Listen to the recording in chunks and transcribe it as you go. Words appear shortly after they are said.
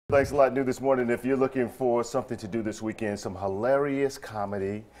Thanks a lot, New This Morning. If you're looking for something to do this weekend, some hilarious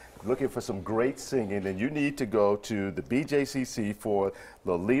comedy, looking for some great singing, then you need to go to the BJCC for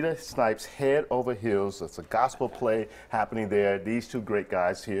Lolita Snipes' Head Over Heels. It's a gospel play happening there. These two great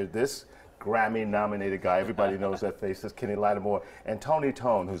guys here. This Grammy-nominated guy, everybody knows that face, is Kenny Lattimore, and Tony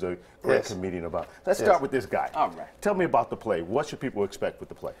Tone, who's a great comedian about. Let's start with this guy. All right. Tell me about the play. What should people expect with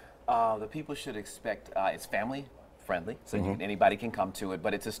the play? The people should expect it's family friendly, so anybody can come to it.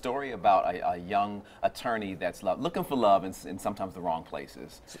 But it's a story about a young attorney that's looking for love in sometimes the wrong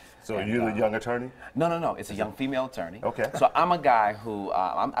places. So are you the young attorney? No. It's a young female attorney. Okay. So I'm a guy who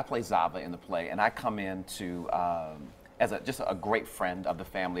I play Zava in the play, and I come in to as just a great friend of the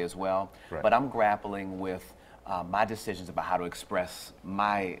family as well. Right. But I'm grappling with my decisions about how to express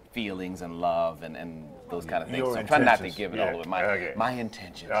my feelings and love and those kind of things. Your So I'm trying not to intentions. give it Yeah. all away. My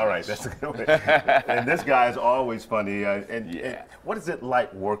intentions. All right, that's a good way. And this guy is always funny. And what is it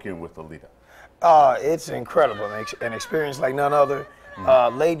like working with Lolita? It's incredible, an experience like none other.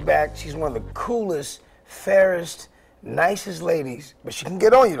 Laid back, she's one of the coolest, fairest, nicest ladies. But she can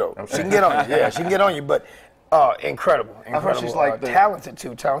get on you though. Okay. She can get on you. Yeah, she can get on you. But incredible. I heard she's like the talented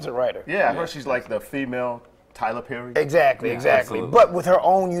too, talented writer. Yeah, I heard she's like the female Tyler Perry. Exactly. Absolutely. But with her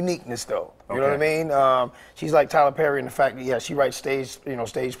own uniqueness, though. You know what I Okay. mean? She's like Tyler Perry in the fact that she writes stage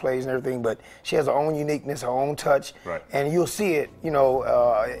plays and everything, but she has her own uniqueness, her own touch. Right. And you'll see it,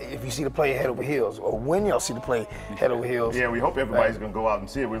 if you see the play Head Over Heels, or when y'all see the play Head Over Heels. Yeah, we hope everybody's going to go out and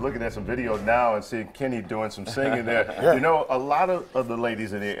see it. We're looking at some videos now and seeing Kenny doing some singing there. You know, a lot of the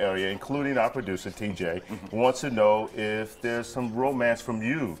ladies in the area, including our producer, TJ, wants to know if there's some romance from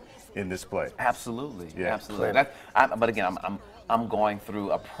you in this play. Absolutely, Yeah. absolutely. But again, I'm going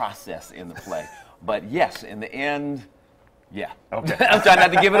through a process in the play. But yes, in the end, yeah. Okay. I'm trying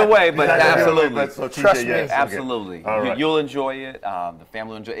not to give it away, but absolutely. But so TJ, Trust me. yes, okay. Absolutely. All right. You'll enjoy it. The family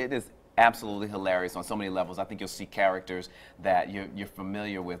will enjoy it. It is absolutely hilarious on so many levels. I think you'll see characters that you're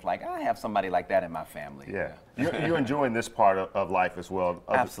familiar with. Like, I have somebody like that in my family. Yeah. You're enjoying this part of life as well.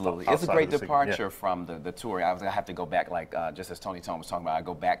 Absolutely. It's a great outside of the departure from the tour. I have to go back, like just as Tony Tone was talking about, I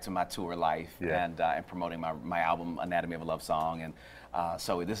go back to my tour life and promoting my album, Anatomy of a Love Song. And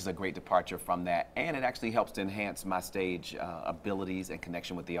so this is a great departure from that. And it actually helps to enhance my stage abilities and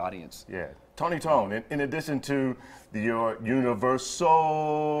connection with the audience. Yeah. Tony Tone, in addition to your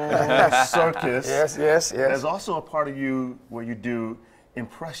Universal Circus, Yes. there's also a part of you where you do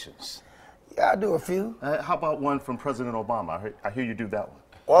impressions. Yeah, I do a few. How about one from President Obama? I hear you do that one.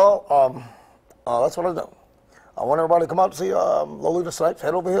 Well, that's what I do. I want everybody to come out to see Lolita Snipes'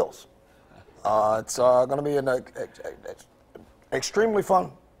 Head Over Heels. It's going to be an extremely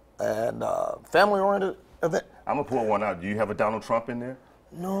fun and family-oriented event. I'm going to pull one out. Do you have a Donald Trump in there?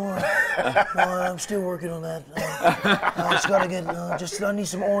 No, I'm still working on that. I just gotta get, I need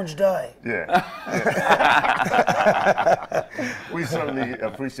some orange dye. Yeah. We certainly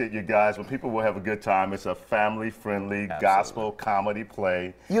appreciate you guys. Well, people will have a good time. It's a family-friendly gospel comedy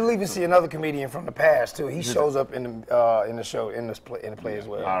play. You'll even see another comedian from the past too. He shows up in the show in the play as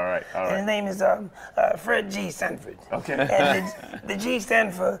well. All right. And his name is Fred G. Sanford. Okay. And the G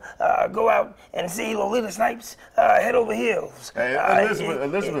stand for go out and see Lolita Snipes Head Over Heels. Hey,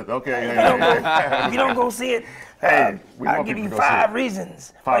 Elizabeth. Okay. If you don't go see it, Hey, we I'll want give people you to go see 5 it.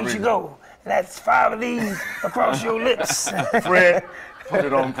 reasons 5 why you should reasons. go. And that's 5 of these across your lips. Fred, put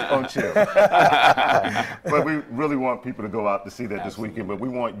it on chill. But we really want people to go out to see that this weekend. But we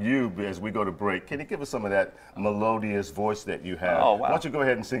want you, as we go to break, can you give us some of that melodious voice that you have? Oh, wow. Why don't you go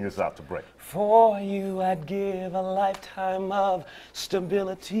ahead and sing us out to break? For you, I'd give a lifetime of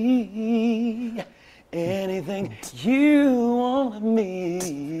stability. Anything you want of me,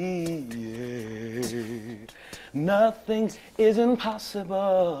 yeah. Nothing is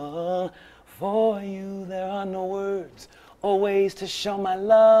impossible. For you, there are no words or ways to show my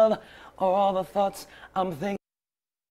love or all the thoughts I'm thinking.